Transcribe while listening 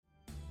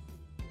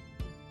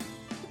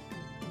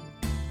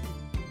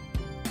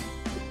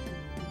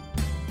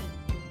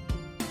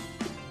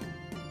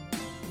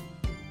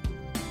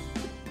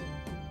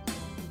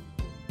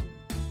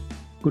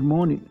Good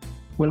morning.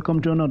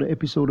 Welcome to another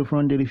episode of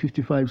Run Daily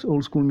 55's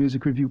Old School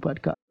Music Review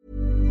Podcast.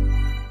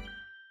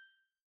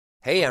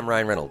 Hey, I'm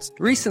Ryan Reynolds.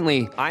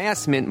 Recently, I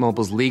asked Mint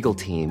Mobile's legal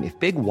team if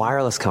big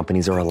wireless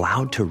companies are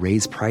allowed to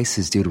raise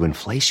prices due to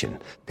inflation.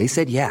 They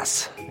said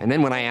yes. And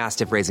then when I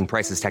asked if raising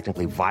prices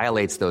technically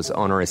violates those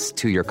onerous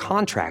two-year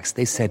contracts,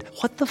 they said,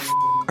 "What the f***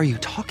 are you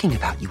talking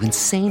about, you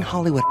insane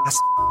Hollywood ass?"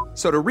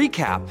 So to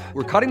recap,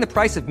 we're cutting the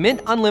price of Mint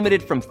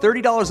Unlimited from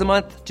 $30 a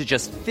month to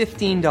just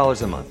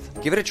 $15 a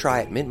month. Give it a try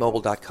at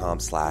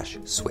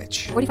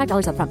mintmobile.com/switch.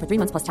 $45 up front for 3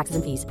 months plus taxes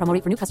and fees. Promo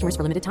rate for new customers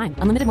for limited time.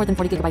 Unlimited more than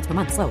 40 gigabytes per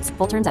month. Slows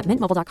full terms at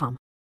mintmobile.com.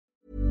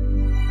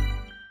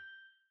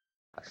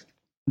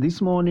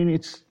 This morning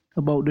it's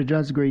about the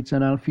jazz greats,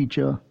 and I'll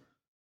feature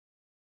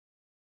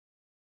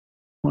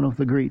one of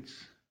the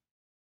greats,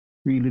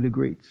 really the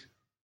greats,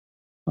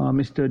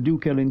 Mr.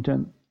 Duke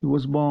Ellington. He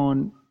was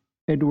born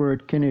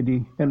Edward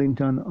Kennedy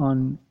Ellington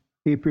on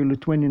April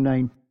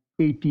 29,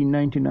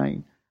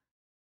 1899,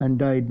 and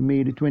died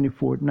May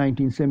 24,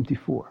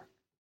 1974.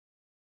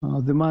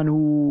 The man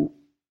who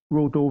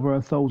wrote over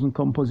 1,000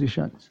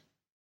 compositions,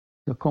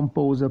 the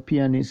composer,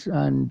 pianist,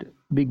 and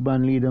big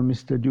band leader,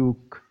 Mr.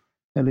 Duke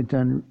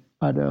Ellington,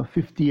 had a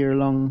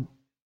 50-year-long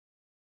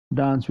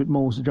dance with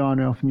most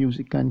genre of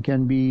music and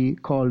can be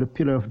called a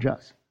pillar of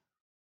jazz.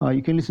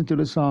 You can listen to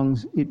the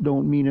songs. It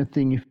don't mean a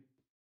thing if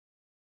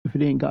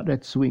it ain't got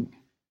that swing.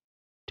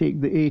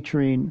 Take the A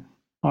Train,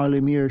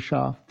 Harlem Air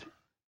Shaft,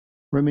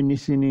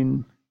 Reminiscing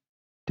in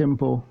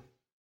Tempo,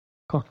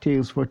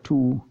 Cocktails for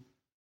Two,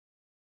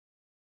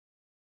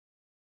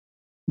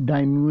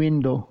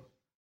 Diminuendo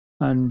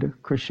and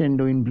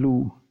Crescendo in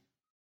Blue,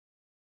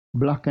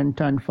 Black and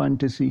Tan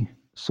Fantasy,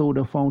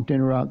 Soda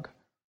Fountain Rag,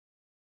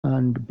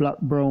 and Black,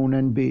 Brown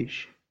and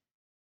Beige.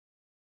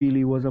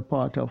 Really was a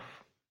part of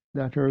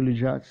that early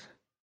jazz,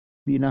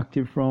 being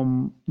active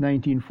from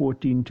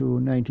 1914 to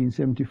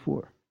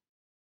 1974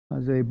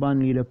 as a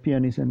band leader,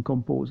 pianist, and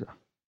composer.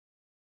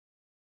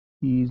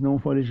 He is known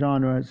for the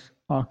genres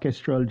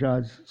orchestral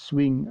jazz,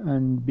 swing,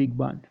 and big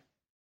band.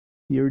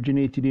 He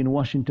originated in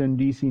Washington,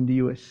 D.C. in the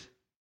U.S.,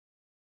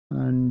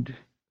 and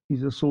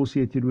he's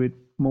associated with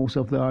most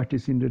of the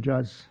artists in the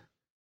jazz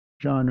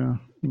genre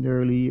in the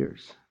early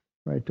years,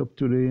 right up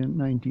to the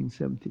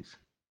 1970s.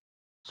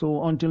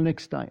 So until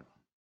next time,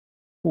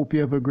 hope you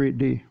have a great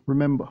day.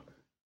 Remember,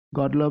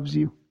 God loves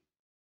you.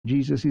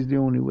 Jesus is the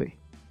only way.